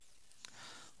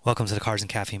Welcome to the Cars and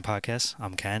Caffeine Podcast.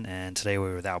 I'm Ken, and today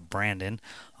we're without Brandon,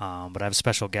 but I have a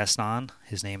special guest on.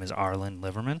 His name is Arlen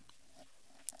Liverman.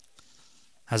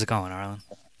 How's it going, Arlen?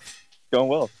 Going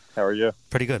well. How are you?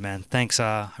 Pretty good, man. Thanks.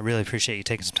 I really appreciate you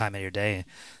taking some time out of your day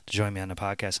to join me on the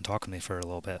podcast and talk with me for a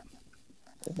little bit.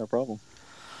 Yeah, no problem.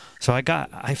 So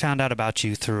I found out about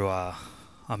you through a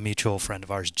mutual friend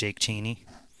of ours, Jake Cheney.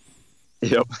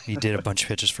 Yep. He did a bunch of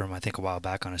pictures for him, I think, a while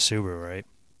back on a Subaru, right?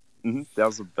 That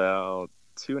was about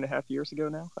 2.5 years ago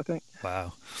now, I think.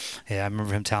 Wow. Yeah, I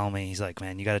remember him telling me, he's like,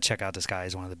 man, you got to check out this guy.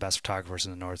 He's one of the best photographers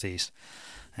in the Northeast.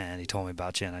 And he told me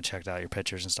about you, and I checked out your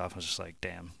pictures and stuff. I was just like,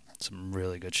 damn, some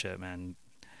really good shit, man.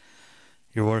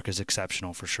 Your work is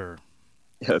exceptional for sure.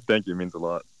 Yeah, thank you. It means a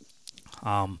lot.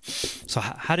 So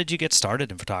how did you get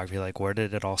started in photography? Like, where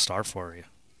did it all start for you?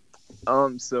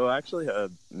 So I actually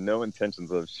had no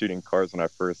intentions of shooting cars when I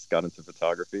first got into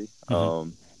photography.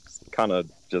 Mm-hmm. Kind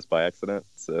of just by accident.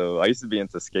 So I used to be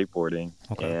into skateboarding,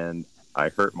 Okay. and I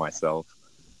hurt myself.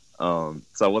 So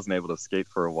I wasn't able to skate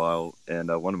for a while. And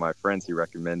one of my friends, he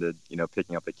recommended,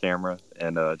 picking up a camera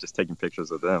and just taking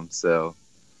pictures of them. So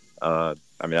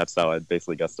that's how I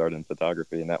basically got started in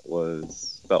photography, and that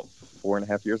was about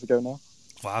 4.5 years ago now.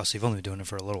 Wow, so you've only been doing it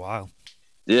for a little while.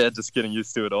 Yeah, just getting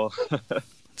used to it all.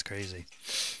 That's crazy.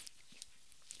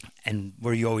 And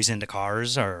were you always into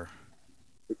cars, or?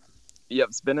 Yep,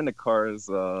 it's been in the cars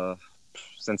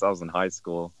since I was in high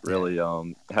school. Yeah. Really,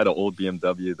 had an old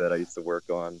BMW that I used to work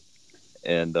on,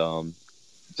 and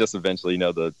just eventually,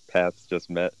 the paths just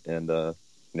met, and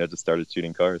just started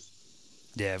shooting cars.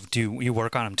 Yeah. Do you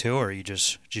work on them too, or you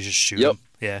just shoot Yep, them?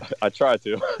 Yeah. I try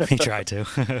to. Me try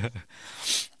to.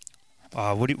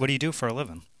 What do you do for a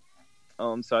living?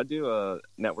 So I do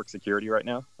network security right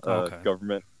now, Oh, okay.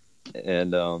 government,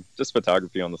 and just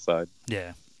photography on the side.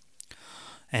 Yeah.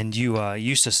 And you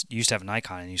used to have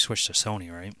Nikon and you switched to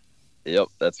Sony, right? Yep,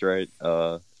 that's right.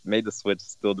 Made the switch.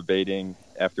 Still debating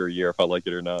after a year if I like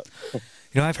it or not.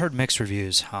 I've heard mixed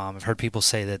reviews. I've heard people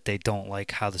say that they don't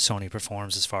like how the Sony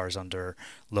performs as far as under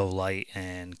low light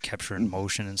and capture in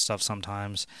motion and stuff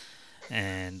sometimes.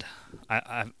 And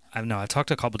I know I've talked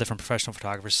to a couple different professional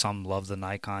photographers. Some love the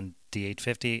Nikon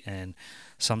D850, and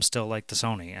some still like the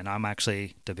Sony. And I'm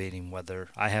actually debating whether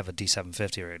I have a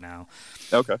D750 right now.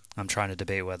 Okay. I'm trying to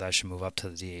debate whether I should move up to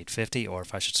the D850 or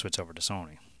if I should switch over to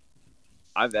Sony.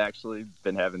 I've actually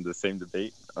been having the same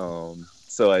debate.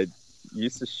 So I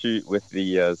used to shoot with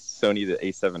the Sony the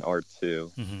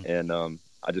A7R2, Hmm. and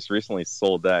I just recently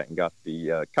sold that and got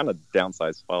the kind of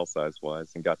downsized file size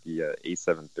wise and got the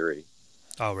A7 III.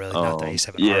 Oh, really? Not the Yeah.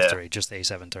 A7R3, just the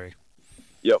A7 III.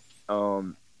 Yep.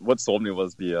 What sold me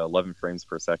was the 11 frames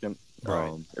per second.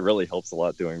 Right. It really helps a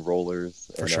lot doing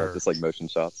rollers For and sure. just like motion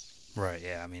shots. Right.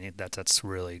 Yeah. I mean, that's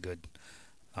really good.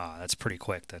 That's pretty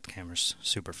quick. That camera's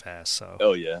super fast. So,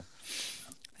 Oh yeah.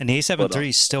 and the A7 But III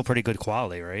is still pretty good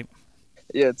quality, right?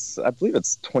 yeah, I believe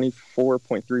it's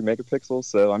 24.3 megapixels.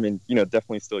 So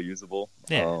definitely still usable.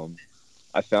 Yeah.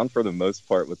 I found for the most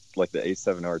part with like the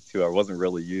A7R2, I wasn't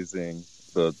really using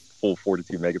the full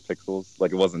 42 megapixels.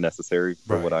 Like it wasn't necessary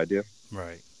for what Right. I do.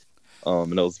 Right.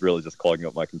 And it was really just clogging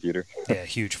up my computer. Yeah.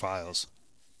 Huge files.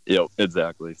 Yep,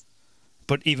 exactly.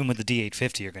 But even with the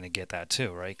D850, you're going to get that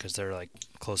too, right? Because they're like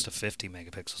close to 50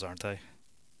 megapixels, aren't they?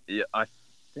 Yeah, I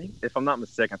think if I'm not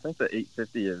mistaken, I think the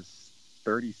 850 is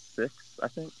 36. I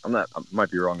think I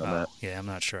might be wrong on Oh, that. yeah. I'm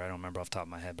not sure. I don't remember off the top of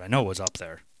my head, but I know it was up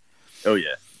there. Oh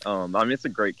yeah. It's a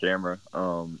great camera.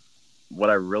 What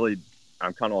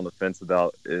I'm kind of on the fence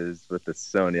about is with the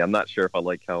Sony. I'm not sure if I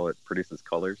like how it produces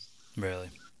colors. Really.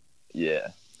 Yeah.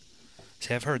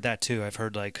 See, I've heard that too. I've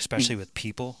heard like, especially with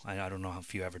people. I don't know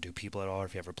if you ever do people at all, or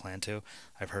if you ever plan to.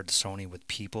 I've heard the Sony with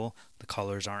people, the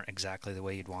colors aren't exactly the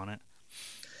way you'd want it.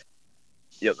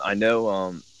 Yep, I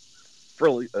know. For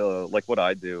like what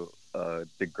I do,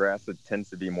 the grass it tends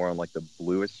to be more on like the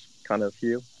bluish kind of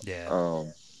hue. Yeah,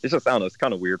 It's just I don't know. It's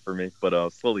kind of weird for me, but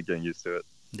slowly getting used to it.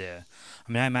 yeah.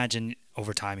 I mean, I imagine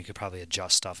over time you could probably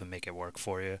adjust stuff and make it work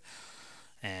for you.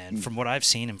 And Mm. from what I've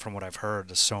seen and from what I've heard,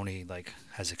 the Sony like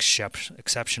has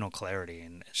exceptional clarity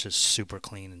and it's just super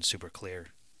clean and super clear.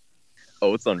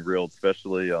 Oh, it's unreal,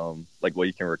 especially like what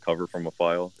you can recover from a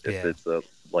file if Yeah. it's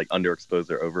like underexposed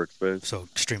or overexposed. So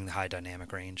extremely high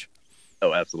dynamic range.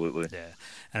 Oh, absolutely. Yeah.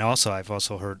 And also I've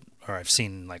also heard or I've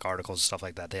seen like articles and stuff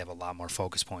like that. They have a lot more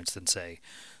focus points than say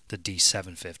the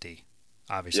D750.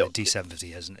 Obviously, Yep.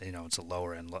 D750 has it's a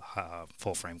lower end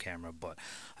full frame camera, but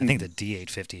I think the Mhm.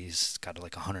 D850's got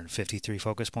like 153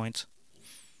 focus points.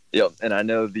 Yep. And I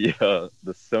know the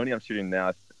Sony I'm shooting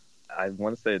now. I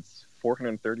want to say it's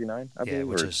 439, I Yeah, believe,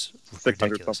 which or is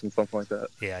 600 ridiculous. something like that.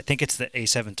 Yeah, I think it's the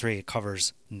A7 III. It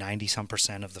covers 90 some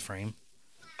percent of the frame.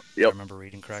 if I Yep. remember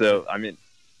reading correctly. So I mean,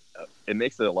 it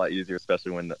makes it a lot easier,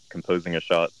 especially when composing a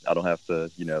shot. I don't have to,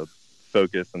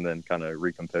 focus and then kind of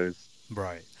recompose.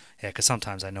 Right. Yeah, because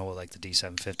sometimes I know with like the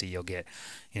D750, you'll get,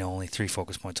 only three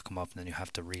focus points will come up, and then you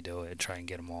have to redo it and try and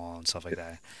get them all and stuff like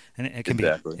that. And it can be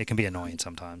Exactly. it can be annoying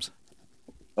sometimes.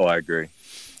 Oh, I agree.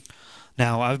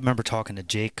 Now I remember talking to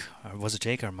Jake. Or was it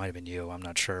Jake or it might have been you? I'm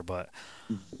not sure. But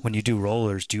when you do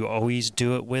rollers, do you always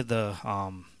do it with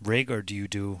a rig, or do you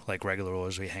do like regular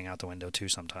rollers where you hang out the window too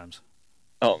sometimes?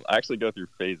 I actually go through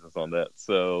phases on that.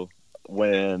 So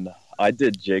when I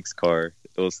did Jake's car,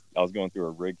 I was going through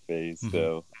a rig phase, Mm-hmm.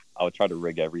 so I would try to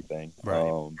rig everything.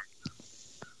 Right.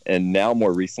 And now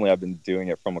more recently, I've been doing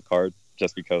it from a card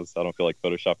just because I don't feel like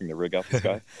photoshopping the rig out the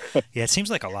sky. Yeah, it seems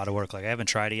like a lot of work. Like I haven't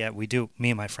tried it yet. We do, me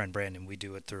and my friend Brandon, we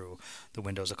do it through the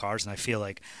windows of cars, and I feel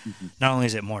like not only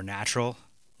is it more natural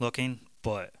looking,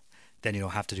 but then you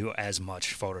don't have to do as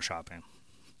much photoshopping.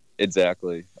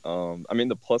 Exactly. I mean,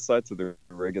 the plus side to the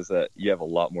rig is that you have a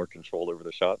lot more control over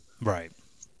the shot. Right.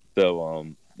 So,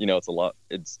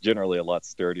 it's generally a lot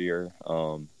sturdier.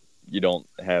 You don't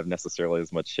have necessarily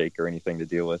as much shake or anything to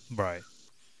deal with. Right.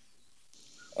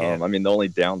 Yeah. I mean, the only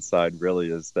downside really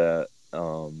is that,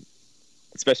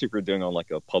 especially if you're doing on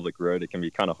like a public road, it can be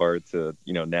kind of hard to,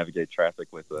 navigate traffic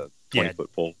with a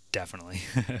 20-foot pole. Definitely.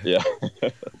 Yeah.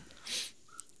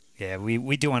 Yeah,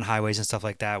 we do on highways and stuff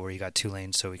like that where you got two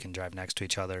lanes so we can drive next to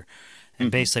each other. And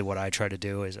basically what I try to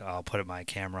do is I'll put my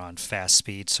camera on fast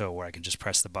speed so where I can just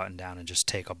press the button down and just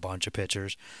take a bunch of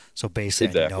pictures. So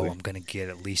basically I know I'm going to get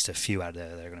at least a few out of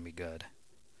there that are going to be good.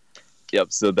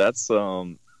 Yep. So that's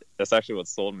actually what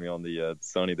sold me on the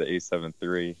Sony the A7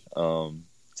 III.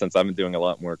 Since I've been doing a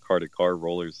lot more car-to-car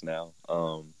rollers now,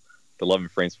 the 11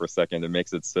 frames per second, it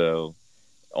makes it so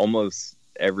almost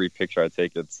every picture I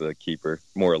take, it's a keeper,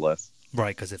 more or less.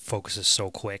 Right, because it focuses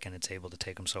so quick and it's able to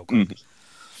take them so quick.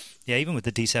 Yeah, even with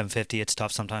the D750, it's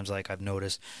tough sometimes. Like I've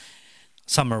noticed,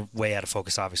 some are way out of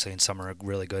focus, obviously, and some are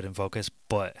really good in focus.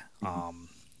 But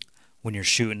when you're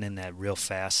shooting in that real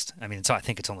fast, I mean, I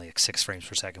think it's only like 6 frames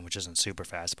per second, which isn't super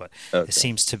fast, but it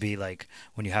seems to be like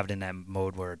when you have it in that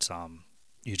mode where it's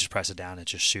you just press it down, it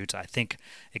just shoots. I think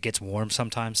it gets warm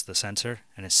sometimes, the sensor,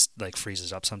 and it's like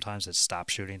freezes up sometimes. It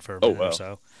stops shooting for a minute or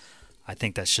so. I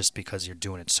think that's just because you're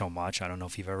doing it so much. I don't know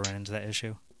if you've ever run into that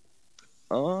issue.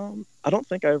 I don't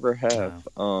think I ever have.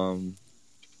 No.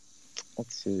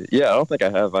 Let's see. Yeah, I don't think I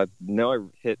have. I know I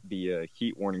hit the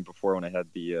heat warning before when I had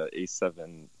the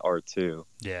A7R2.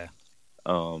 Yeah.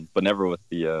 But never with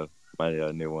the my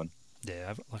new one.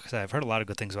 Yeah, like I said, I've heard a lot of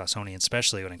good things about Sony,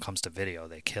 especially when it comes to video.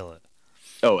 They kill it.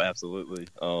 Oh, absolutely.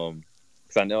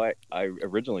 Because I know I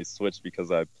originally switched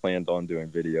because I planned on doing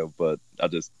video, but I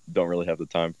just don't really have the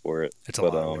time for it. It's a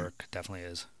lot of work. Definitely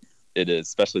is. It is,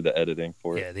 especially the editing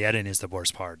for it. Yeah, the editing is the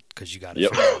worst part because you got to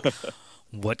figure out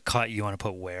what cut you want to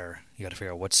put where. You got to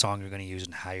figure out what song you're going to use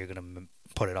and how you're going to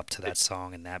put it up to that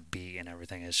song and that beat and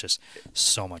everything. It's just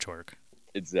so much work.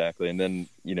 Exactly. And then,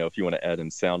 if you want to add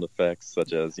in sound effects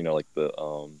such as, like the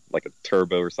like a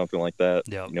turbo or something like that,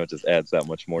 it just adds that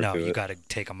much more to it. No, you got to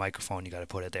take a microphone, you got to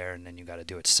put it there, and then you got to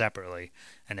do it separately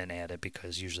and then add it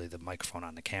because usually the microphone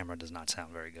on the camera does not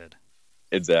sound very good.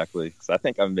 Exactly. Because I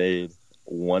think I made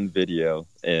one video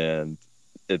and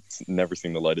it's never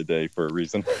seen the light of day for a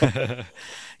reason.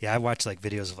 Yeah, I watch like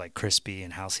videos of like Crispy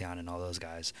and Halcyon and all those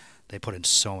guys. They put in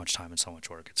so much time and so much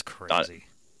work. It's crazy.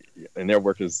 And their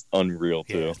work is unreal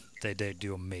too. Yeah, they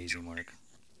do amazing work.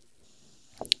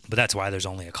 But that's why there's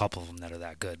only a couple of them that are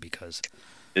that good because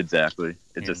exactly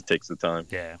it just takes the time.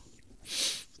 Yeah.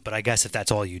 But I guess if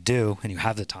that's all you do and you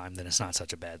have the time, then it's not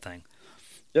such a bad thing.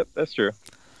 Yep, that's true.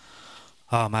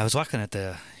 I was looking at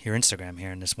your Instagram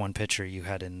here, and this one picture you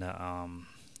had in the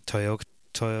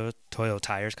Toyo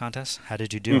Tires contest. How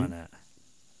did you do on that?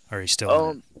 Or are you still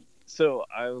in it? So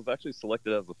I was actually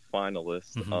selected as a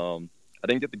finalist. I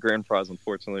didn't get the grand prize,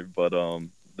 unfortunately, but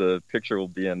the picture will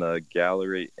be in a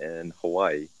gallery in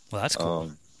Hawaii. Well, that's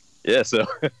cool. Yeah, so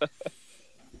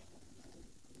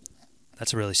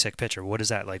that's a really sick picture. What is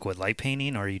that, like with light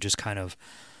painting, or you just kind of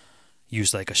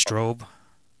use like a strobe?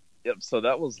 Yep, so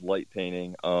that was light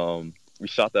painting. We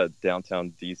shot that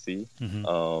downtown DC.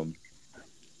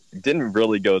 Didn't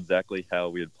really go exactly how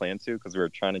we had planned to because we were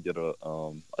trying to get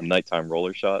a nighttime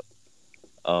roller shot.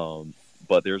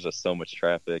 But there's just so much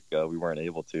traffic, we weren't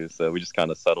able to, so we just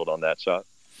kind of settled on that shot.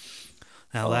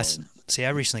 Now, I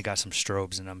recently got some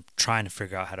strobes, and I'm trying to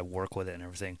figure out how to work with it and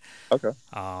everything. Okay.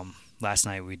 Last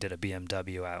night we did a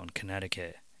BMW out in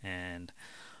Connecticut, and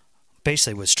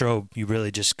basically with strobe, you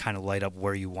really just kind of light up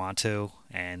where you want to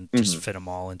and just fit them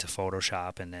all into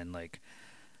Photoshop, and then like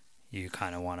you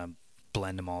kind of want to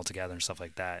blend them all together and stuff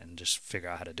like that, and just figure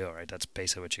out how to do it. Right? That's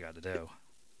basically what you got to do.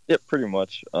 Yeah, pretty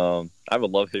much. I have a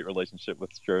love-hate relationship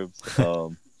with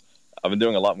strobes. I've been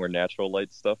doing a lot more natural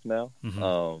light stuff now.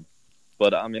 Hmm.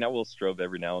 But I mean, I will strobe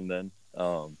every now and then.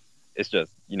 It's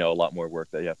just, a lot more work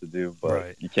that you have to do, but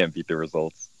Right. you can't beat the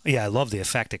results. Yeah, I love the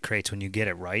effect it creates when you get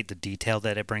it right. The detail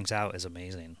that it brings out is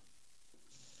amazing.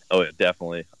 Oh, yeah,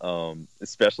 definitely.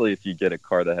 Especially if you get a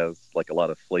car that has like a lot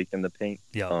of flake in the paint.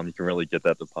 Yeah. You can really get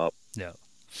that to pop. Yeah.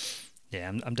 Yeah,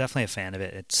 I'm definitely a fan of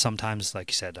it. It's sometimes, like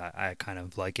you said, I kind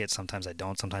of like it. Sometimes I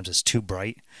don't. Sometimes it's too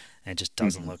bright and it just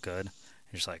doesn't look good.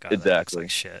 You're just like, oh, that looks Exactly. like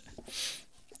shit.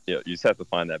 Yeah, you just have to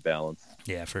find that balance.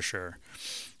 Yeah, for sure.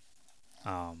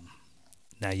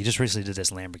 Now you just recently did this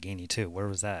Lamborghini too. Where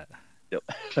was that? Yep.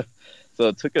 So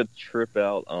I took a trip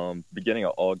out beginning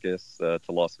of August to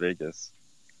Las Vegas.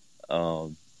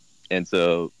 And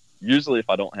so usually if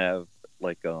I don't have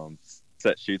like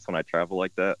set shoots when I travel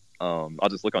like that, I'll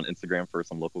just look on Instagram for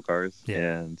some local cars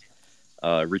and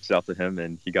reached out to him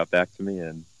and he got back to me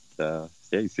and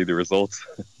you see the results.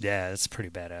 Yeah, it's a pretty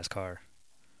badass car.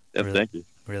 Yeah, Really, thank you.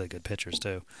 really good pictures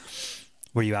too.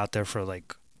 Were you out there for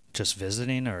like just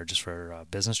visiting or just for a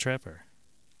business trip or?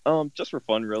 Just for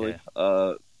fun, really.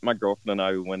 Yeah. My girlfriend and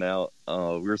I went out.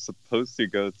 We were supposed to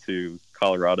go to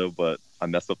Colorado, but I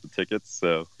messed up the tickets,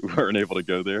 so we weren't able to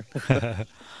go there.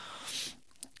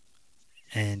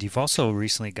 And you've also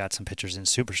recently got some pictures in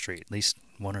Super Street, at least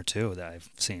one or two that I've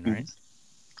seen, right?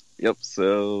 Yep.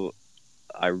 So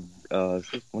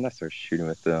when I started shooting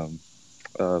with them,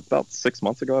 about 6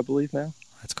 months ago, I believe now.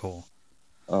 That's cool.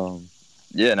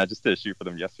 Yeah, and I just did a shoot for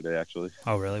them yesterday, actually.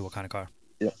 Oh, really? What kind of car?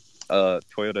 Yeah.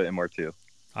 Toyota MR2.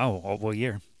 Oh, what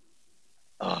year?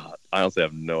 I honestly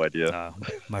have no idea.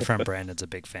 My friend Brandon's a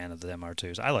big fan of the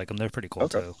MR2s. I like them. They're pretty cool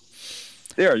too.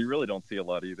 Yeah, you really don't see a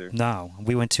lot either. No,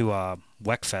 we went to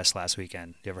WECFest last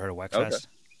weekend. You ever heard of WECFest? Okay.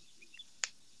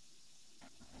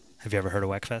 Have you ever heard of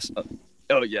WECFest?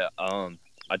 Oh yeah.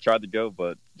 I tried to go,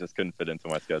 but just couldn't fit into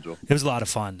my schedule. It was a lot of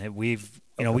fun. We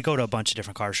go to a bunch of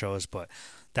different car shows, but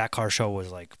that car show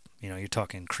was like, you're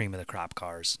talking cream of the crop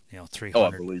cars. 300.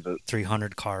 I believe it.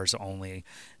 300 cars only.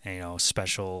 And,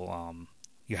 special.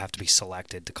 You have to be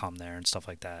selected to come there and stuff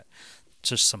like that.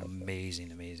 Just some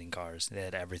amazing, amazing cars. They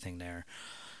had everything there.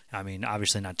 I mean,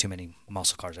 obviously not too many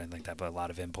muscle cars or anything like that, but a lot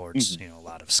of imports. A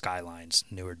lot of Skylines,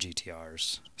 newer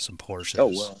GTRs, some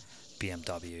Porsches,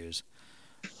 BMWs,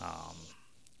 a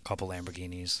couple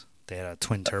Lamborghinis. They had a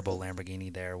twin turbo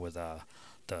Lamborghini there with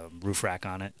the roof rack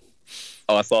on it.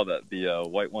 Oh, I saw that. The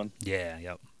white one? Yeah,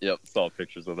 yep. Yep, saw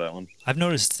pictures of that one. I've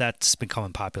noticed that's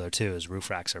becoming popular too, is roof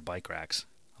racks or bike racks.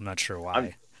 I'm not sure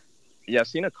why. I've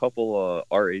seen a couple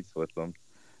R8s with them.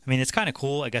 I mean, it's kind of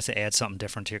cool. I guess it adds something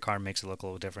different to your car, makes it look a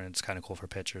little different. It's kind of cool for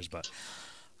pictures, but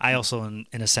I also, in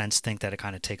a sense, think that it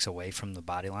kind of takes away from the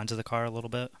body lines of the car a little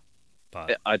bit.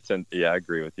 But I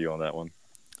agree with you on that one.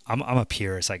 I'm a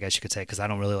purist, I guess you could say, because I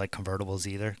don't really like convertibles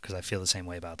either, because I feel the same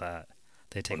way about that.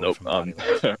 They take away from the body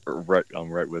lines. Right,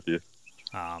 I'm right with you.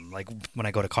 Like when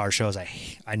I go to car shows,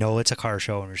 I know it's a car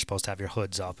show and you're supposed to have your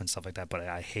hoods up and stuff like that, but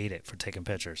I hate it for taking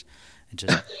pictures. It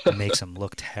just makes them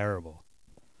look terrible.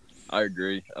 I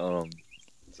agree.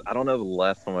 I don't know the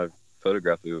last time I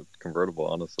photographed a convertible,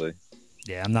 honestly.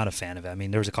 Yeah, I'm not a fan of it. I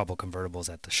mean, there was a couple convertibles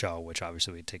at the show, which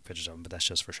obviously we'd take pictures of them, but that's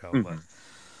just for show. But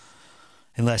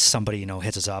unless somebody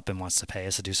hits us up and wants to pay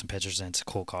us to do some pictures, and it's a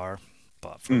cool car.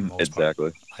 But for the most part,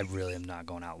 I really am not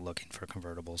going out looking for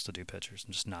convertibles to do pictures.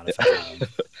 I'm just not a fan of them.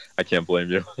 I can't blame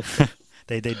you.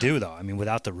 They do, though. I mean,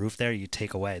 without the roof there, you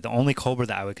take away. The only Cobra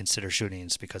that I would consider shooting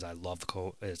is because I love the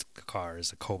car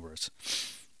is the Cobras.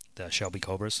 The Shelby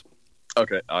Cobras.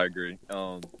 Okay, I agree.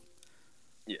 Yeah.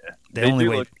 The only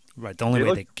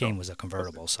way they came was a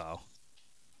convertible, so.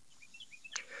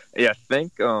 Yeah, I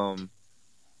think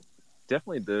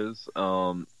definitely those.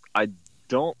 I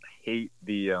don't hate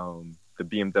the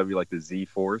BMW, like the Z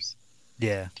Force.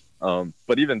 Yeah.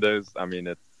 But even those, I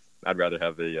mean, I'd rather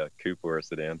have a coupe or a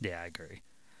sedan. Yeah, I agree.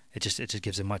 It just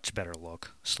gives a much better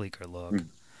look, sleeker look.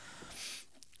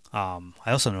 I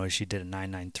also noticed you did a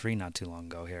 993 not too long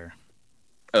ago here.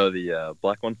 Oh, the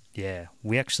black one? Yeah,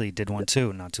 we actually did one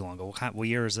too not too long ago. What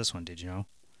year is this one? Did you know?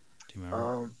 Do you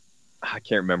remember? I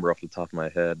can't remember off the top of my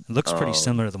head. It looks pretty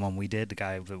similar to the one we did. The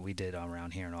guy that we did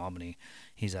around here in Albany,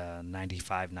 he's a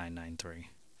 95 993.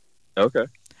 Okay.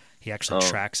 He actually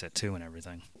tracks it too and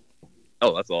everything.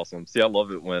 Oh, that's awesome. See, I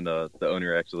love it when the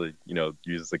owner actually,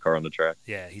 uses the car on the track.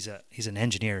 Yeah, he's an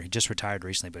engineer. He just retired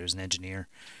recently, but he was an engineer.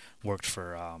 Worked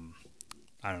for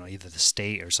I don't know, either the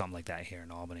state or something like that here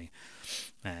in Albany.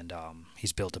 And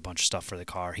he's built a bunch of stuff for the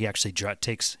car. He actually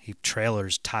he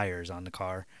trailers tires on the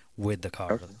car with the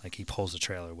car. Okay. Like he pulls the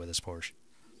trailer with his Porsche.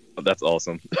 Oh, that's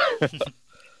awesome.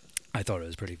 I thought it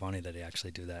was pretty funny that he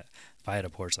actually do that. If I had a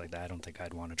Porsche like that, I don't think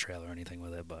I'd want a trailer or anything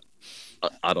with it. But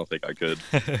I don't think I could.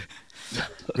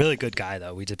 really good guy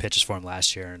though. We did pictures for him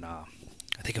last year, and I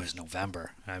think it was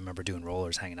November. I remember doing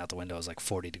rollers, hanging out the window. It was like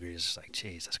 40 degrees. Just like,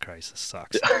 Jesus Christ, this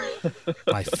sucks.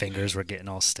 My fingers were getting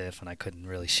all stiff, and I couldn't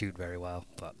really shoot very well.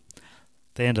 But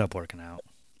they ended up working out.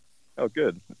 Oh,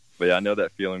 good. But yeah, I know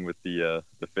that feeling with the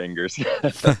fingers.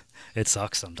 It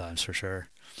sucks sometimes, for sure.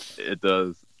 It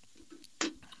does.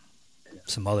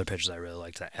 Some other pictures I really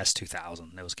liked, that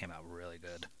S2000. Those came out really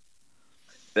good.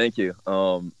 Thank you.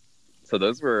 So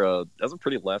those were that was a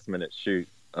pretty last minute shoot.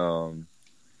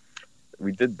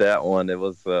 We did that one. It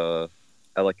was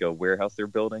at like a warehouse they're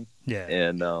building. Yeah.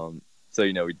 And so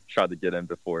we tried to get in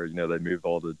before they moved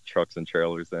all the trucks and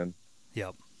trailers in.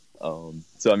 Yep.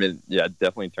 So I mean, yeah, it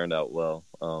definitely turned out well.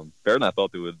 Better than I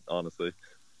thought it would, honestly.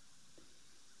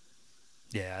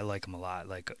 Yeah, I like them a lot.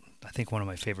 Like, I think one of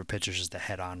my favorite pictures is the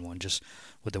head-on one, just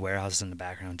with the warehouses in the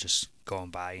background, just going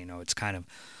by. It's kind of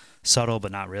subtle,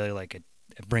 but not really. Like it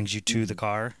brings you to the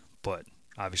car, but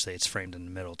obviously it's framed in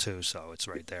the middle too, so it's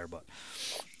right there. But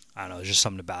I don't know, there's just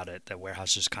something about it. That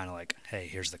warehouse is kind of like, hey,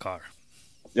 here's the car.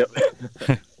 Yep.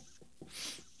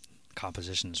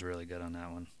 Composition is really good on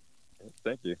that one.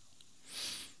 Thank you.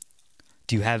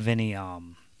 Do you have any out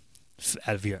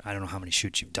of your, I don't know how many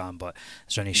shoots you've done, but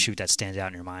is there any shoot that stands out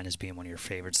in your mind as being one of your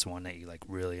favorites, the one that you like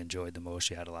really enjoyed the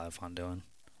most, you had a lot of fun doing?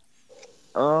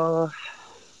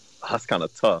 That's kind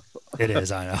of tough. It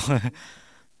is, I know.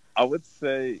 I would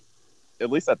say,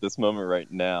 at least at this moment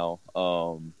right now,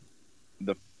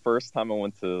 the first time I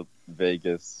went to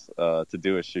Vegas to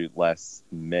do a shoot last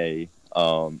May,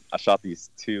 I shot these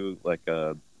two like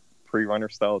pre-runner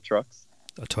style trucks.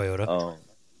 A Toyota?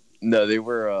 No, they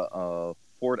were a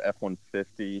Ford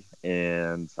F-150,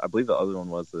 and I believe the other one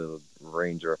was a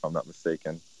Ranger, if I'm not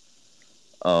mistaken.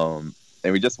 And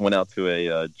we just went out to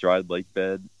a dry lake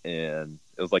bed, and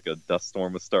it was like a dust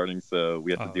storm was starting, so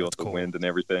we had to deal with the wind and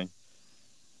everything.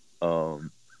 And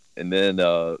then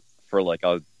for like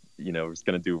I was, was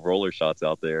gonna do roller shots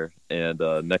out there, and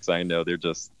next thing I know, they're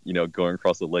just going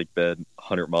across the lake bed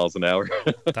 100 miles an hour.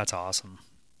 That's awesome.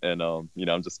 And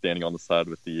I'm just standing on the side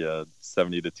with the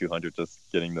 70 to 200, just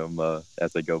getting them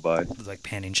as they go by. Like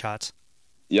panning shots.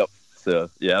 Yep. So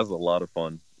yeah, it was a lot of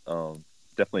fun.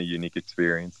 Definitely a unique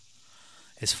experience.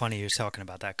 It's funny you're talking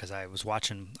about that because I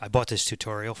bought this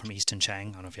tutorial from Easton Chang.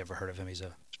 I don't know if you ever heard of him. He's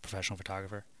a professional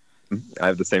photographer. I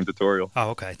have the same tutorial. Oh,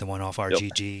 okay. The one off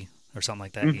RGG or something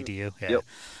like that, Mm-hmm. EDU. Yeah. Yep.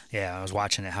 Yeah, I was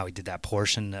watching it, how he did that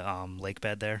portion, lake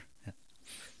bed there.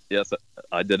 Yes,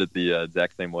 I did it the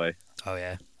exact same way. Oh,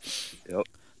 yeah. Yep.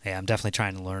 Yeah, I'm definitely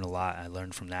trying to learn a lot. I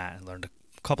learned from that. I learned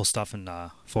a couple stuff in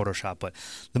Photoshop, but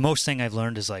the most thing I've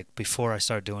learned is like before I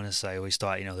started doing this, I always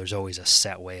thought, there's always a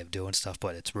set way of doing stuff,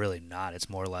 but it's really not. It's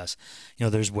more or less,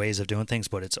 there's ways of doing things,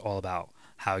 but it's all about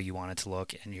how you want it to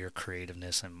look and your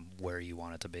creativeness and where you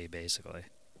want it to be, basically.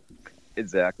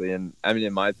 Exactly. And I mean,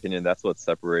 in my opinion, that's what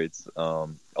separates a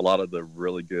lot of the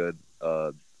really good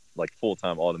like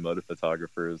full-time automotive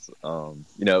photographers.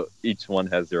 Each one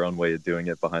has their own way of doing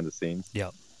it behind the scenes.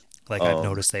 Yep. Like I've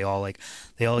noticed they all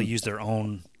use their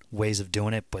own ways of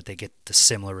doing it, but they get the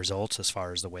similar results as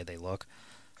far as the way they look.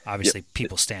 Obviously,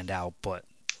 people stand out, but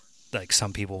like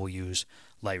some people will use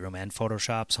Lightroom and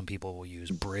Photoshop. Some people will use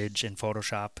Bridge in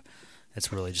Photoshop.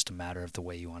 It's really just a matter of the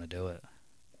way you want to do it.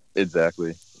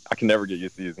 Exactly. I can never get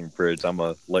used to using Bridge. I'm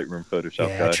a Lightroom Photoshop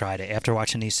guy. Yeah, I tried it. After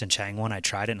watching Easton Chang one, I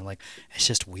tried it, and I'm like, it's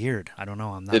just weird. I don't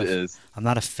know. I'm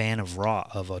not a fan of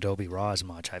Adobe Raw as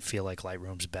much. I feel like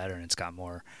Lightroom's better, and it's got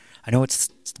more. I know it's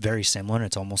very similar, and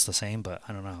it's almost the same, but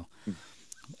I don't know.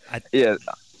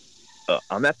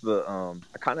 I'm at the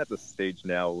I kind of at the stage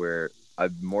now where I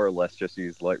more or less just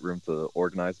use Lightroom to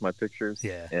organize my pictures.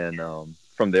 Yeah. And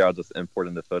from there, I'll just import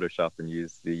into Photoshop and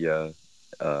use the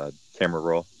Camera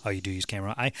Raw. Oh, you do use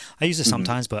Camera Raw? I use it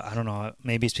sometimes, but I don't know.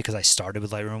 Maybe it's because I started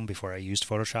with Lightroom before I used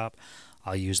Photoshop.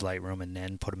 I'll use Lightroom and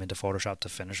then put them into Photoshop to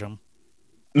finish them.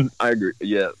 I agree.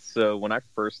 Yeah. So when I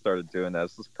first started doing that,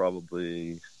 this was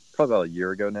probably about a year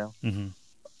ago now.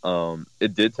 Mm-hmm.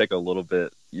 It did take a little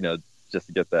bit, just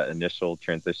to get that initial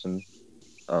transition.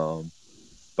 But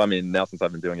I mean, now since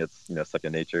I've been doing it, it's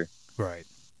second nature. Right.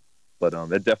 But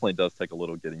it definitely does take a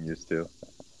little getting used to.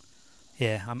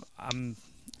 Yeah,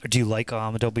 do you like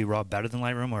Adobe Raw better than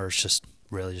Lightroom, or it's just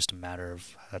really just a matter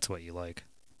of that's what you like?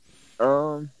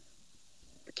 I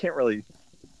can't really.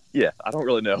 Yeah, I don't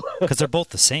really know. Because they're both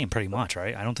the same, pretty much,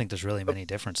 right? I don't think there's really many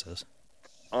differences.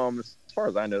 As far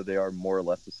as I know, they are more or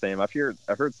less the same. I've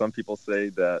heard some people say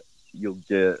that you'll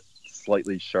get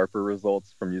slightly sharper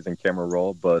results from using camera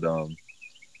raw, but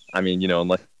I mean,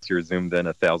 unless you're zoomed in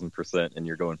 1,000% and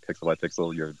you're going pixel by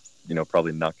pixel, you're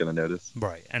probably not going to notice.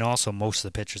 Right. And also, most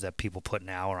of the pictures that people put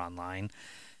now are online,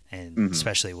 and Hmm.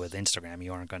 especially with Instagram,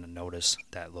 you aren't going to notice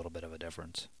that little bit of a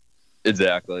difference.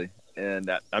 Exactly, and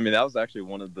that was actually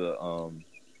one of the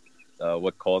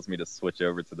what caused me to switch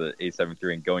over to the A7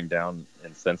 III and going down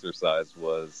in sensor size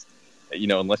was,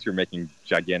 unless you're making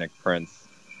gigantic prints,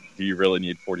 do you really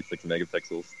need 46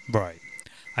 megapixels? Right.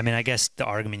 I mean, I guess the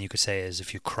argument you could say is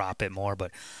if you crop it more,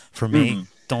 but for me, Hmm.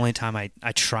 the only time I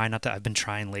try not to, I've been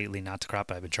trying lately not to crop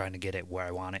it. I've been trying to get it where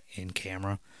I want it in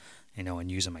camera,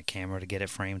 and using my camera to get it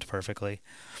framed perfectly.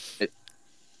 It,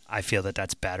 I feel that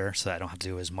that's better, so that I don't have to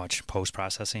do as much post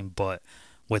processing. But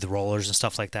with rollers and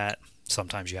stuff like that,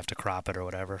 sometimes you have to crop it or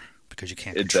whatever because you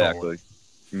can't control it.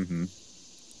 exactly. Hmm.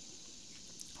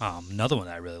 Another one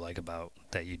that I really like about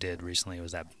that you did recently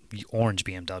was that orange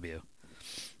BMW.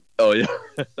 Oh yeah.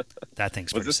 That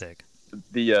thing's Was pretty this sick.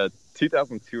 the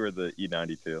 2002 or the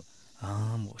E92?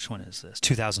 Which one is this?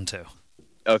 2002.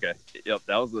 Okay. Yep,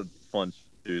 that was a fun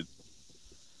shoot.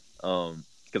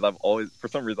 Because I've always, for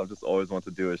some reason, I've just always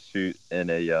wanted to do a shoot in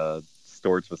a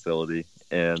storage facility,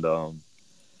 and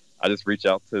I just reached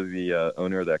out to the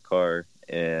owner of that car,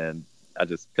 and I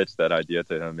just pitched that idea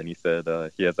to him, and he said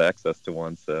he has access to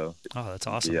one. So Oh, that's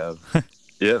awesome. yeah,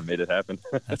 yeah, made it happen.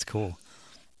 That's cool.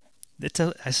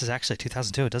 This is actually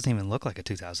 2002. It doesn't even look like a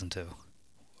 2002.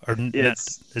 Or not,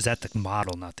 It's is that the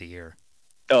model, not the year?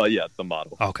 oh yeah, it's the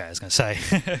model. Okay, I was gonna say.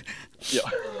 I Yeah.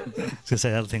 was gonna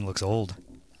say that thing looks old.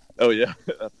 Oh yeah,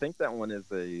 I think that one is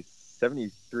a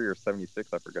 73 or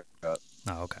 76. I forgot,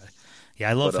 Oh, okay. Yeah,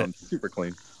 I love but it. super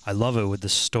clean. I love it with the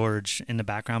storage in the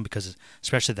background because,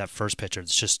 especially that first picture,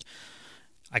 it's just,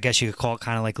 I guess you could call it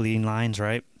kind of like leading lines,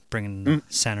 right? Bringing the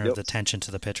center of Yep. the tension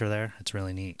to the picture there. It's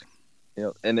really neat.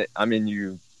 And I mean,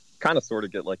 you kind of sort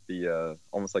of get like the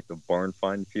almost like the barn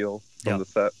find feel from Yep. the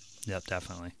set. Yep,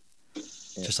 definitely.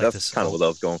 Yeah, Just like that's this kind of old, what I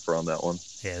was going for on that one.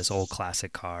 yeah, this old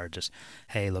classic car. Just,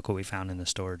 hey, look what we found in the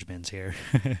storage bins here.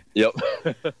 Yep.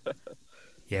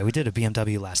 Yeah, we did a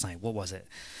BMW last night. What was it?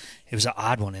 It was an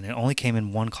odd one, and it only came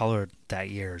in one color that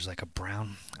year. It was like a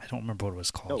brown. I don't remember what it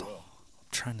was called. Oh, wow. I'm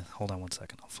trying to hold on one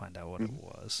second. I'll find out what it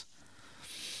was.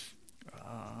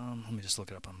 Let me just look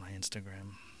it up on my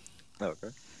Instagram. Okay.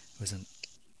 It was an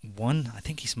one. I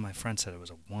think my friend said it was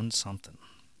a one something.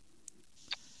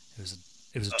 It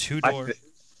was a two door.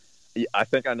 Yeah, I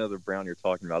think I know the brown you're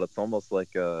talking about. It's almost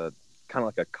like a kind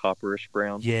of like a copperish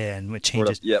brown. Yeah, and it Sort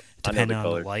of. changes Yep. I know depending the on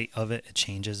color. the light of it. It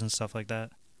changes and stuff like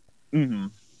that. Mm-hmm.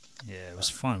 Yeah, it was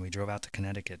fun. We drove out to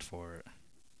Connecticut for it.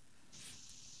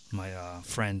 My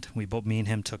friend, me and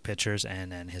him took pictures,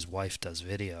 and then his wife does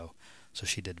video, so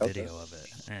she did Okay. video of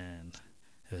it, and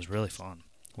it was really fun.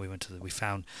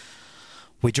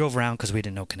 We drove around because we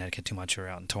didn't know Connecticut too much. We were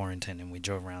out in Torrington, and we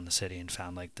drove around the city and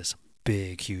found like this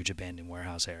big, huge abandoned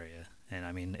warehouse area. And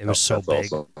I mean, it was so That's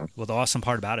big. awesome. Well, the awesome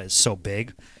part about it is so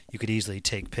big, you could easily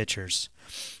take pictures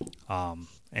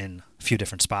in a few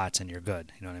different spots, and you're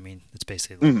good. You know what I mean? It's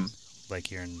basically like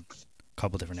you're in a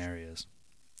couple different areas.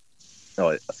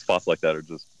 Oh, spots like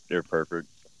that they're perfect.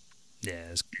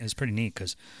 Yeah, it's pretty neat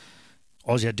because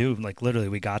all you had to do, like literally,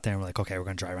 we got there and we're like, okay, we're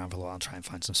gonna drive around for a while and try and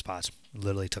find some spots. It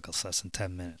literally took us less than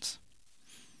 10 minutes.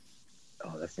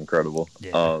 Oh, that's incredible.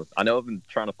 Yeah. I know I've been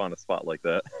trying to find a spot like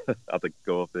that. I have to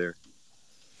go up there.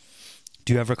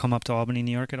 Do you ever come up to Albany,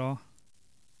 New York at all?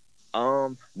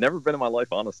 Never been in my life,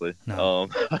 honestly. No.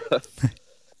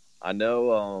 I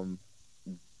know.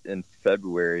 In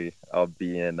February, I'll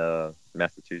be in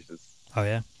Massachusetts. Oh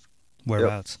yeah,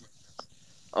 whereabouts?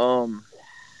 Um,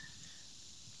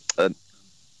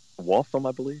 Waltham,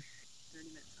 I believe.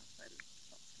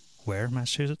 Where,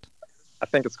 Massachusetts? I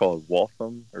think it's called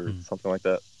Waltham or Hmm. something like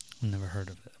that. Never heard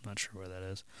of it. I'm not sure where that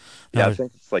is. Yeah, No, I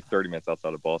think it's like 30 minutes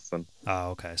outside of Boston. oh,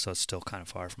 okay. So it's still kind of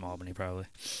far from Albany, probably.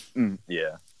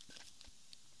 Yeah.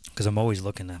 Because I'm always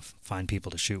looking to find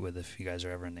people to shoot with if you guys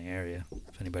are ever in the area.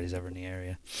 If anybody's ever in the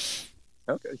area.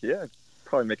 Okay. Yeah.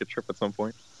 Probably make a trip at some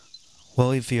point.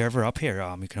 Well, if you're ever up here,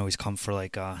 you can always come for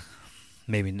like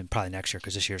probably next year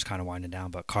because this year's kind of winding down.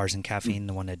 But Cars and Caffeine,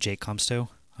 the one that Jake comes to.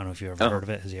 I don't know if you ever heard of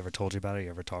it. Has he ever told you about it? You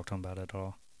ever talked to him about it at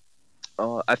all?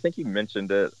 I think he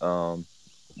mentioned it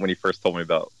when he first told me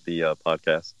about the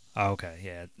podcast. Oh, okay,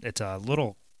 yeah. It's a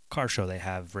little car show they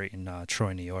have right in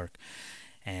Troy, New York.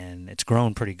 And it's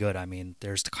grown pretty good. I mean,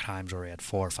 there's times where we had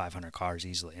 400 or 500 cars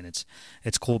easily, and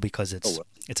it's cool because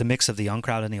it's a mix of the young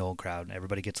crowd and the old crowd.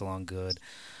 Everybody gets along good.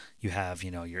 You have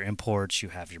your imports, you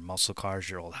have your muscle cars,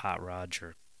 your old hot rods,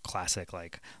 your classic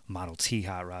like Model T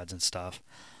hot rods and stuff.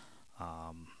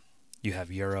 you have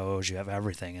Euros, you have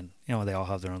everything, and they all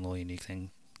have their own little unique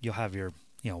thing. You'll have your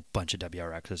bunch of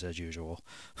WRXs as usual.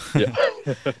 Yeah.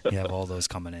 You have all those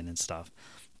coming in and stuff,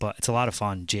 but it's a lot of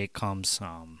fun. Jake comes.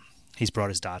 He's brought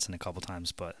his Datsun a couple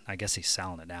times, but I guess he's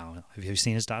selling it now. Have you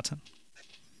seen his Datsun?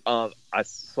 I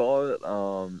saw it.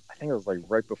 I think it was like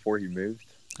right before he moved.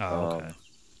 Oh, okay.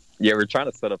 Yeah, we were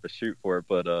trying to set up a shoot for it,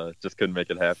 but just couldn't make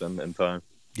it happen in time.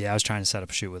 Yeah, I was trying to set up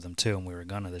a shoot with him too, and we were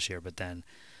gonna this year, but then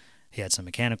he had some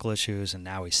mechanical issues, and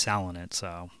now he's selling it.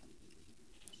 So,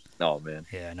 Oh man.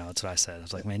 yeah, no, that's what I said. I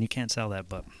was like, man, you can't sell that,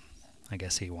 but I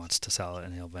guess he wants to sell it,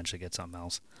 and he'll eventually get something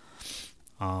else.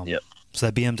 Yep. So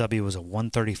that BMW was a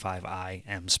 135i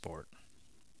M Sport.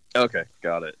 Okay,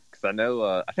 got it. Because I know,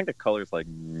 I think the color's like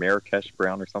Marrakesh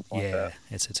brown or something like Yeah, that.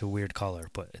 it's a weird color,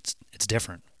 but it's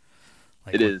different.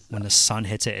 Like It is. when the sun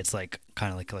hits it, it's like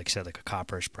kind of like you said, like a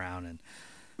copperish brown, and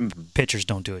Mm-hmm. pictures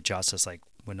don't do it justice. Like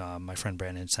when my friend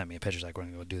Brandon sent me a picture, like we're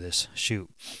gonna go do this shoot.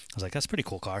 I was like, that's a pretty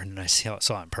cool car, and then I saw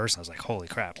it in person. I was like, holy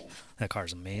crap, that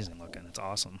car's amazing looking. It's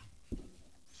awesome.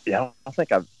 Yeah, I don't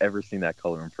think I've ever seen that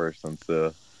color in person,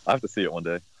 so I have to see it one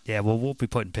day. Yeah, well, we'll be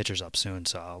putting pictures up soon,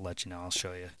 so I'll let you know. I'll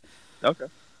show you. Okay.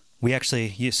 We actually,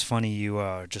 it's funny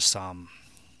you just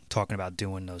talking about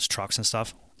doing those trucks and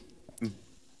stuff. Mm.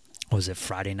 Was it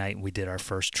Friday night? We did our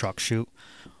first truck shoot.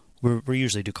 We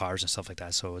usually do cars and stuff like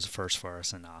that, so it was a first for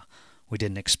us. And we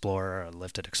did an Explorer, a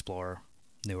lifted Explorer,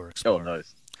 newer Oh, Explorer.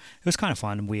 nice. It was kind of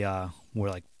fun. We were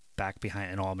like back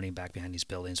behind in Albany, back behind these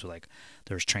buildings. We're like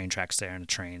there's train tracks there and a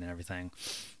train and everything.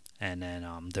 And then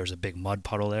there's a big mud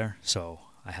puddle there, so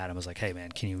I had him. I was like, hey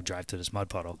man, can you drive through this mud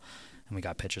puddle? And we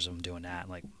got pictures of him doing that.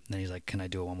 Like, and then he's like, can I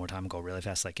do it one more time and go really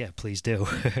fast? Like, yeah, please do.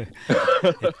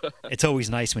 It's always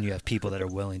nice when you have people that are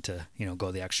willing to,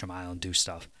 go the extra mile and do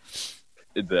stuff.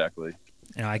 Exactly.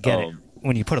 I get it.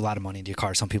 When you put a lot of money into your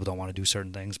car, some people don't want to do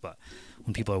certain things, but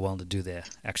when people are willing to do the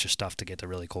extra stuff to get the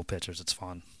really cool pictures, it's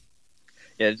fun.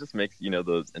 Yeah, it just makes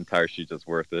the entire shoot just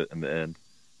worth it in the end.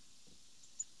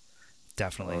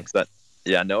 Definitely.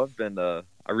 Yeah, I know I've been. I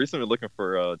recently been looking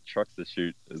for trucks to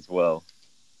shoot as well,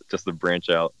 just to branch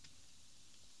out.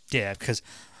 Yeah, because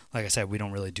like I said, we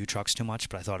don't really do trucks too much,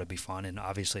 but I thought it'd be fun. And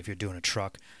obviously, if you're doing a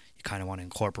truck, you kind of want to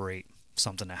incorporate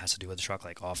something that has to do with the truck,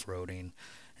 like off-roading,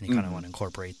 and you kind of want to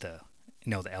incorporate the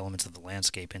elements of the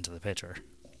landscape into the picture.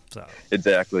 So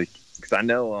Exactly, because I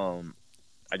know.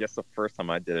 I guess the first time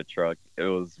I did a truck, it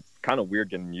was kind of weird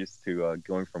getting used to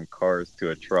going from cars to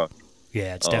a truck.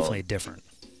 yeah, it's definitely different.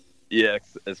 Yeah,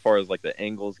 as far as like the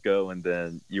angles go, and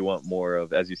then you want more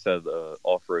of, as you said, the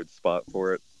off-road spot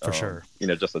for it. For sure.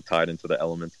 Just to tie it into the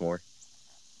elements more.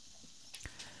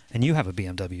 And you have a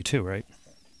BMW too, right?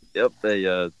 Yep,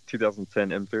 a 2010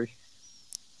 M3.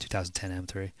 2010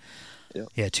 M3. Yep.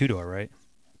 Yeah, two-door, right?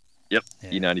 Yep, Yeah.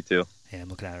 E92. Yeah, I'm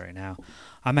looking at it right now.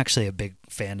 I'm actually a big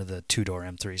fan of the two-door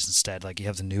M3s instead. Like, you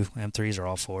have the new M3s are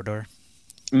all four-door.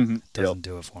 Mm-hmm. Doesn't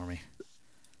do it for me.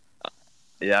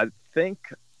 Yeah, I think,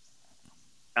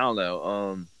 I don't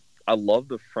know. I love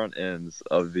the front ends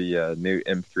of the new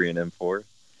M3 and M4,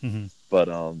 Mm-hmm. but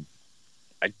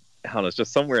I don't know. It's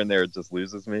just somewhere in there it just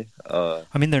loses me. I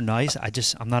mean, they're nice.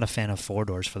 I'm not a fan of four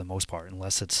doors for the most part,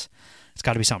 unless it's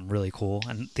got to be something really cool.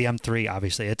 And the M3,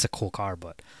 obviously, it's a cool car,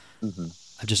 but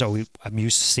I'm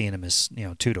used to seeing them as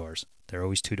two doors. They're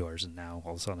always two doors, and now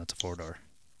all of a sudden it's a four door.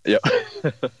 Yeah,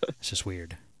 It's just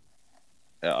weird.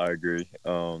 yeah, I agree.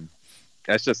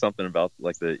 That's just something about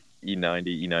like the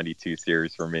E90, E92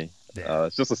 series for me. Yeah.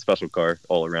 It's just a special car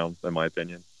all around, in my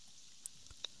opinion.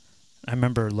 I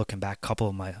remember looking back. A couple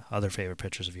of my other favorite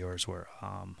pictures of yours were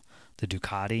the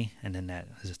Ducati, and then that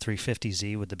is a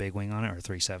 350Z with the big wing on it, or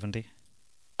 370.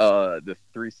 The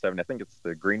 370, I think it's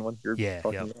the green one you're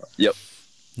talking about. Yep.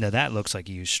 Now that looks like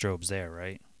you use strobes there,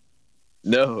 right?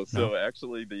 No, so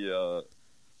actually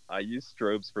I use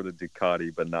strobes for the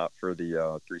Ducati, but not for the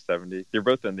 370. They're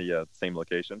both in the same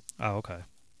location. Oh, okay.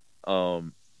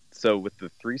 So with the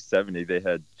 370, they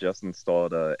had just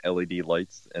installed LED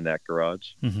lights in that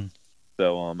garage. Mm-hmm.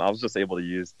 So I was just able to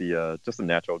use the just a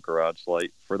natural garage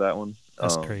light for that one.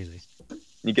 That's crazy.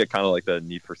 You get kind of like the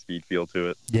Need for Speed feel to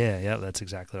it. Yeah, that's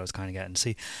exactly what I was kind of getting.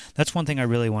 See, that's one thing I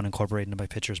really want to incorporate into my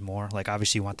pictures more. Like,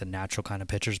 obviously, you want the natural kind of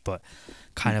pictures, but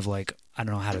kind of like, I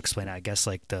don't know how to explain it. I guess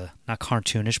like the, not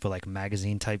cartoonish, but like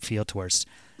magazine type feel to where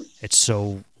it's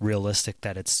so realistic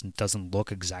that it doesn't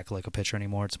look exactly like a picture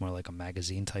anymore. It's more like a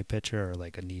magazine type picture, or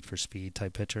like a Need for Speed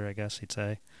type picture, I guess you'd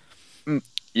say.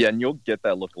 Yeah, and you'll get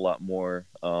that look a lot more,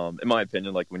 in my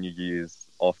opinion, like when you use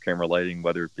off-camera lighting,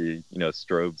 whether it be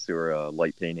strobes or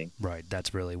light painting. Right,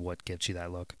 that's really what gives you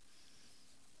that look.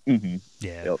 Hmm.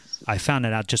 Yeah, Yep. I found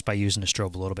it out just by using the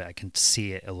strobe a little bit. I can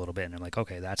see it a little bit, and I'm like,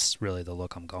 okay, that's really the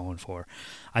look I'm going for.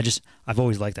 I've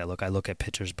always liked that look. I look at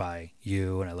pictures by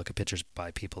you, and I look at pictures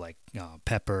by people like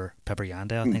Pepper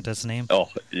Yandel, I think that's the name. Oh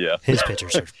yeah, His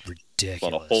pictures are it's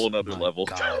on a ridiculous. whole nother My level.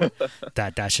 God,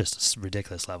 that's just a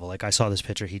ridiculous level. Like I saw this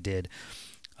picture he did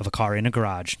of a car in a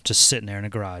garage, just sitting there in a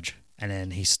garage, and then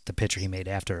the picture he made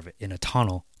after of it in a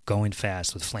tunnel going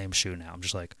fast with flames shooting out. I'm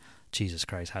just like, Jesus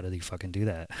Christ, how did he fucking do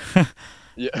that?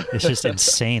 Yeah. It's just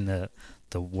insane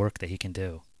the work that he can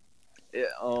do. Yeah,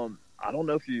 I don't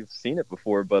know if you've seen it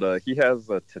before, but he has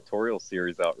a tutorial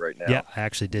series out right Yeah, now. I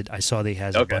actually did. I saw that he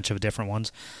has a Okay. bunch of different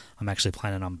ones. I'm actually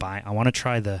planning on buying. I want to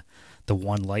try the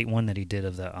one light one that he did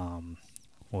of the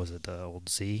what was it, the old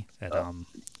Z at Uh, yeah,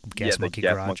 Gas the Monkey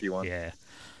Gas Garage. Monkey one. Yeah,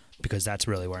 because that's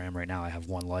really where I am right now. I have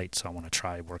one light, so I want to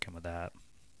try working with that.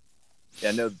 Yeah,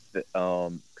 I know that,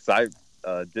 'cause I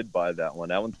did buy that one.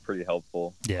 That one's pretty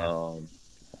helpful. Yeah.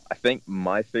 I think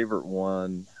my favorite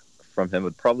one from him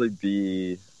would probably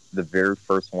be the very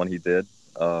first one he did.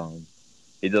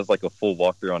 He does like a full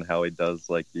walkthrough on how he does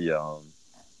like the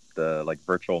like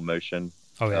virtual motion,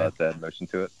 Oh yeah. to add motion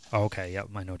to it. Oh, okay. Yep.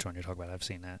 I know which one you're talking about. I've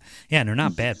seen that. Yeah, and they're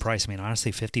not bad price. I mean,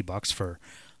 honestly, $50 for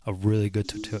a really good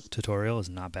tutorial is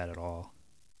not bad at all.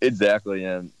 Exactly,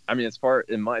 and I mean, as far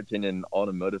in my opinion,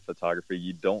 automotive photography,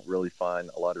 you don't really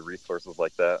find a lot of resources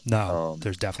like that. No,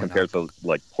 there's definitely Compared not. to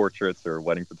like portraits or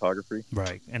wedding photography.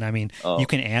 Right. And I mean, you Um,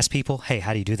 can ask people, hey,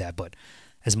 how do you do that? But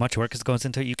as much work as goes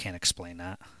into it, you can't explain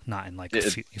that. Not in like it,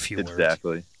 a few words.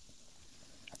 exactly.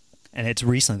 And it's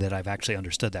recently that I've actually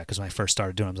understood that because when I first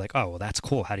started doing it, I was like, oh, well, that's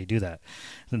cool. How do you do that?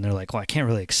 And they're like, well, I can't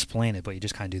really explain it, but you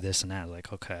just kind of do this and that. I was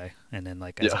like, okay. And then,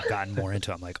 like, as Yeah. I've gotten more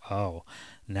into it, I'm like, oh,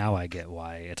 now I get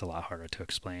why it's a lot harder to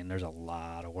explain. There's a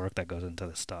lot of work that goes into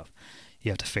this stuff. You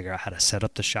have to figure out how to set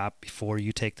up the shot before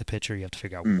you take the picture. You have to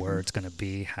figure out where it's going to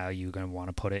be, how you're going to want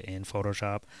to put it in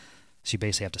Photoshop. So you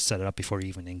basically have to set it up before you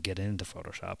even get into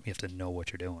Photoshop. You have to know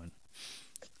what you're doing.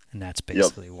 And that's Yep.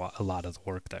 basically a lot of the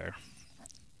work there.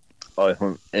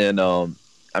 And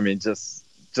I mean, just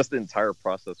the entire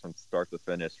process from start to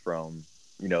finish, from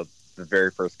the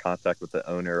very first contact with the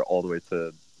owner all the way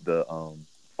to the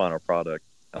final product.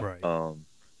 Right.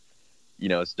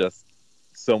 It's just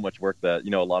so much work that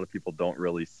a lot of people don't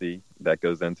really see that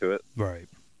goes into it. Right.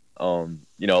 A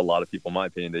lot of people, in my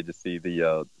opinion, they just see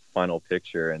the final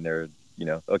picture and they're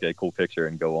okay, cool picture,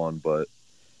 and go on. But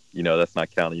that's not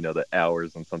counting the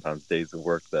hours and sometimes days of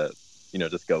work that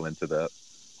just go into that.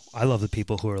 I love the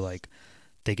people who are like,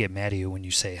 they get mad at you when you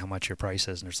say how much your price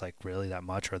is, and it's like, really, that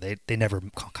much? Or they never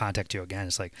contact you again.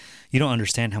 It's like, you don't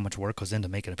understand how much work goes into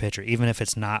making a picture, even if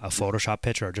it's not a Photoshop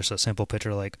picture or just a simple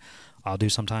picture like I'll do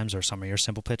sometimes, or some of your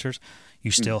simple pictures. You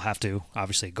still have to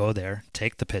obviously go there,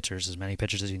 take the pictures, as many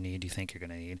pictures as you think you're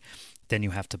going to need. Then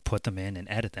you have to put them in and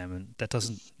edit them, and that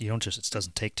doesn't, you don't just, it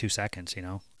doesn't take 2 seconds,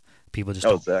 People just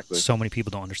don't, Exactly. so many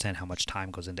people don't understand how much time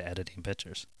goes into editing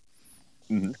pictures.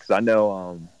 Because I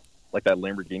know, like that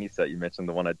Lamborghini set you mentioned,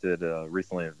 the one I did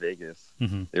recently in Vegas.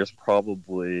 Mm-hmm. There's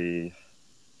probably,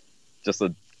 just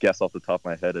a guess off the top of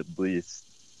my head, at least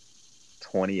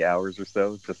 20 hours or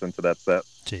so just into that set.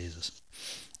 Jesus.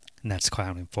 And that's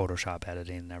counting Photoshop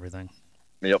editing and everything.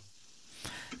 Yep.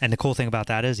 And the cool thing about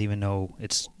that is, even though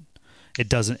it's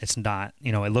not,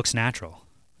 it looks natural.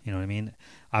 You know what I mean?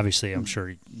 Obviously, I'm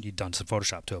sure you've done some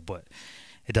Photoshop to it, but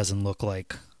it doesn't look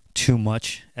like too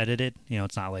much edited.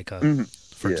 It's not like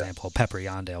for example, a Pepper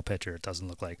Yandel picture. It doesn't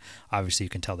look like, obviously you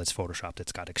can tell that's Photoshopped.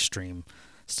 It's got extreme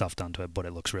stuff done to it, but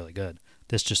it looks really good.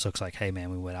 This just looks like, hey man,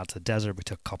 we went out to the desert, we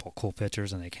took a couple cool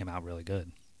pictures, and they came out really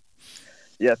good.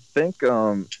 Yeah, I think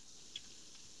for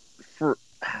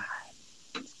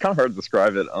it's kind of hard to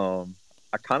describe it.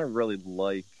 I kind of really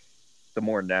like the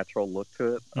more natural look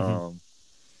to it.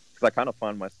 Because I kind of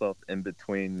find myself in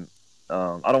between.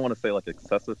 I don't want to say like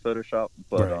excessive Photoshop,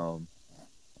 but Right.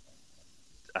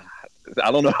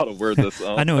 I don't know how to word this.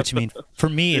 I know what you mean. For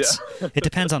me, it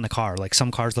depends on the car. Like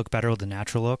some cars look better with the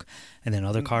natural look, and then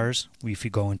other cars, if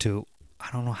you go into, I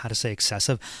don't know how to say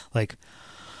excessive. Like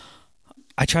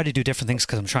I try to do different things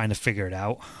because I'm trying to figure it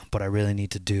out. But I really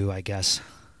need to do, I guess,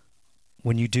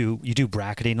 when you do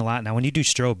bracketing a lot. Now, when you do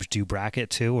strobes, do you bracket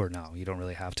too, or no? You don't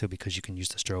really have to because you can use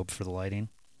the strobe for the lighting.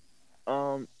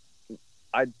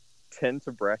 I tend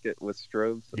to bracket with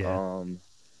strobes. Yeah.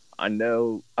 I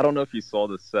don't know if you saw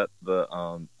the set, the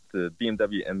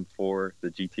BMW M4, the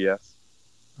GTS.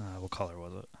 What color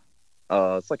was it?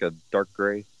 It's like a dark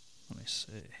gray. Let me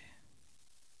see.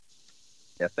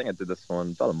 Yeah, I think I did this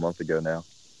one about a month ago now.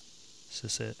 Is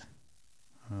this it?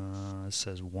 It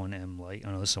says 1M light.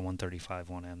 Oh no, this is a 135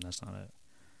 1M. That's not it.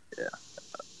 Yeah.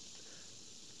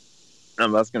 I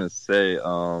was gonna say,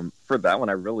 for that one,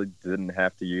 I really didn't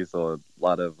have to use a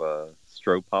lot of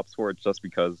strobe pops for it, just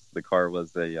because the car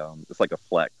was it's like a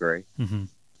flat gray. Hmm.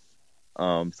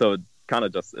 So it kind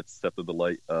of just accepted the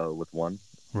light with one.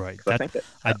 Right. Because I That think it,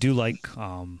 I do like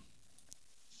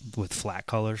with flat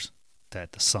colors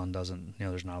that the sun doesn't.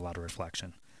 There's not a lot of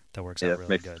reflection. That works yeah, out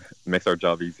really good. makes our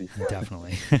job easy.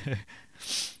 Definitely.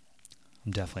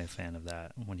 I'm definitely a fan of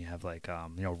that when you have like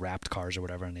wrapped cars or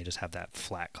whatever, and they just have that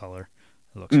flat color.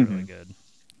 It looks really good.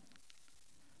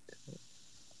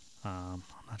 I'm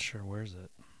not sure, where is it?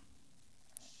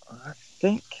 I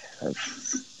think.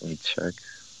 Let me check.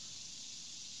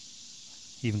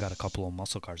 You even got a couple of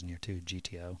muscle cars in here too.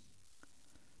 GTO.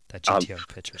 That GTO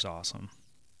picture's awesome.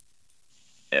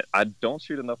 I don't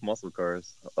shoot enough muscle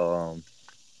cars.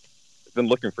 Been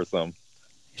looking for some.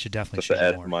 You should definitely just shoot to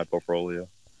add more to my portfolio.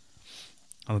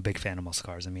 I'm a big fan of muscle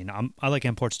cars. I mean, I like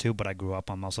imports too, but I grew up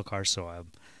on muscle cars, so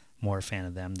I'm more a fan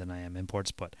of them than I am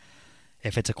imports. But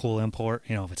if it's a cool import,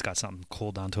 if it's got something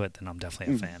cool done to it, then I'm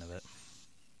definitely a fan of it.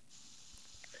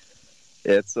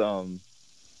 It's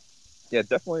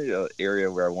definitely an area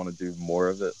where I want to do more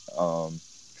of it.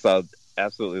 Because I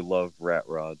absolutely love rat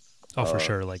rods. Oh, for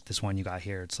sure. Like this one you got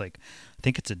here, it's like, I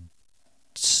think it's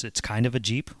kind of a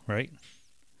Jeep, right?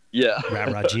 Yeah.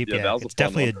 Rat rod Jeep. Yeah, it's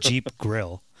definitely a Jeep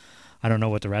grill. I don't know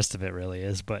what the rest of it really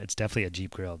is, but it's definitely a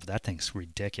Jeep grill. But that thing's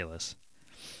ridiculous.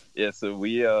 Yeah, so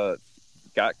we got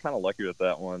kind of lucky with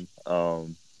that one. So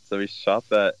we shot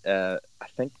that at, I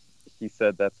think he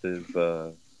said that's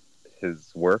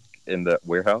his work in that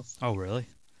warehouse. Oh, really?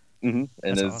 Mm-hmm. And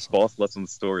that's his awesome. boss lets him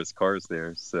store his cars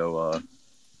there. So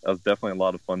that was definitely a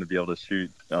lot of fun to be able to shoot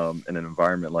in an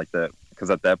environment like that. Because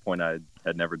at that point, I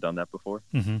had never done that before.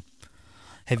 Mm-hmm.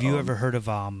 Have you ever heard of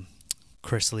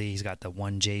Chris Lee? He's got the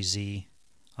 1JZ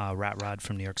rat rod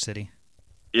from New York City.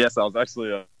 Yes, I was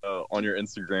actually on your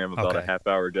Instagram about a half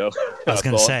hour ago. I was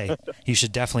going to say, you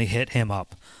should definitely hit him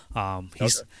up.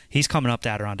 He's coming up to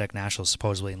Adirondack Nationals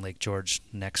supposedly in Lake George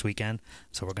next weekend,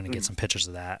 so we're going to get some pictures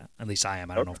of that. At least I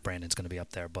am. I don't know if Brandon's going to be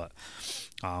up there, but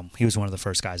he was one of the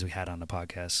first guys we had on the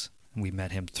podcast. We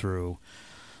met him through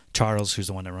Charles, who's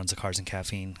the one that runs the Cars and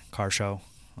Caffeine car show.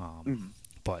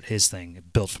 But his thing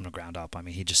built from the ground up. I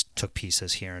mean, he just took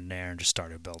pieces here and there and just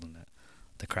started building it.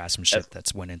 The craftsmanship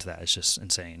that's went into that is just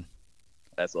insane.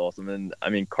 That's awesome. And I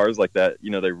mean, cars like that,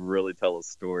 they really tell a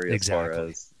story as far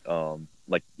as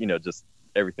just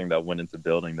everything that went into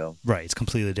building them. Right. It's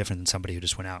completely different than somebody who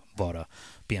just went out and bought a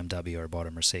BMW or bought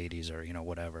a Mercedes or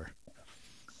whatever.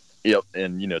 Yep.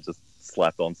 And just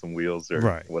slapped on some wheels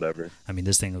or whatever. I mean,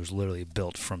 this thing was literally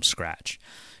built from scratch.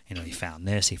 He found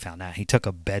this, he found that. He took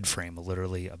a bed frame,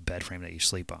 literally a bed frame that you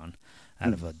sleep on,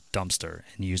 out of a dumpster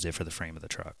and used it for the frame of the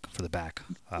truck, for the back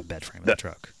bed frame of the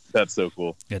truck. That's so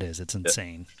cool. It is. It's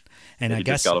insane. And I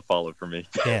guess just got to follow it for me.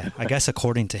 Yeah, I guess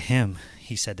according to him,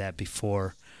 he said that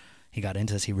before he got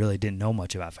into this, he really didn't know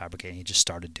much about fabricating. He just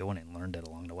started doing it and learned it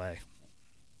along the way.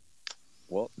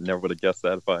 Well, never would have guessed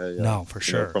that if I no, for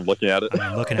sure. From looking at it. I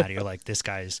mean, looking at it, you're like, this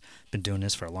guy's been doing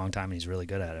this for a long time and he's really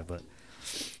good at it. But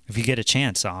if you get a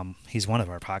chance, he's one of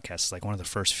our podcasts, like one of the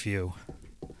first few.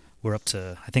 We're up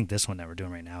to, I think this one that we're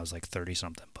doing right now is like 30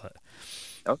 something, but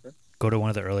go to one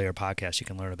of the earlier podcasts. You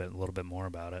can learn a little bit more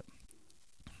about it.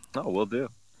 Oh, we'll do.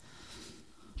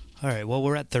 All right. Well,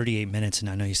 we're at 38 minutes, and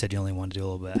I know you said you only wanted to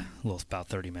do about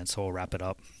 30 minutes, so we'll wrap it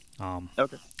up.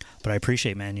 Okay. But I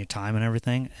appreciate, man, your time and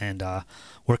everything. And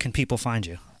where can people find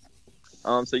you?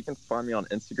 So you can find me on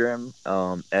Instagram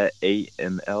at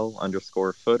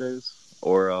AML_photos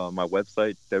or my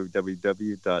website,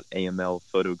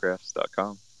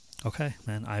 www.amlphotographs.com. Okay,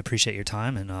 man. I appreciate your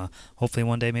time, and hopefully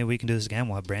one day maybe we can do this again.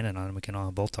 We'll have Brandon on, and we can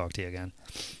both talk to you again.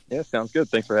 Yeah, sounds good.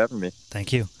 Thanks for having me.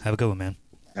 Thank you. Have a good one, man.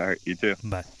 All right, you too.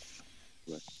 Bye.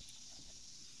 Bye.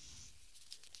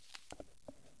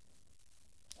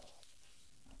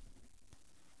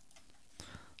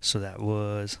 So that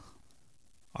was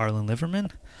Arlen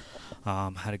Liverman.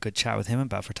 Had a good chat with him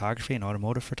about photography and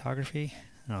automotive photography.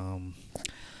 And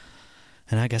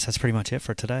I guess that's pretty much it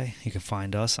for today. You can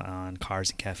find us on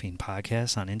Cars and Caffeine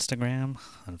Podcast on Instagram,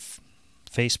 on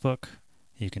Facebook.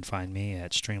 You can find me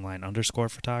at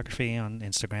Streamline_photography on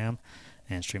Instagram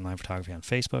and Streamline Photography on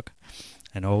Facebook.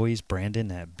 And always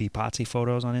Brandon at Bpotsy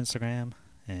Photos on Instagram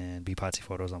and Bpotsy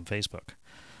Photos on Facebook.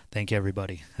 Thank you,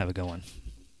 everybody. Have a good one.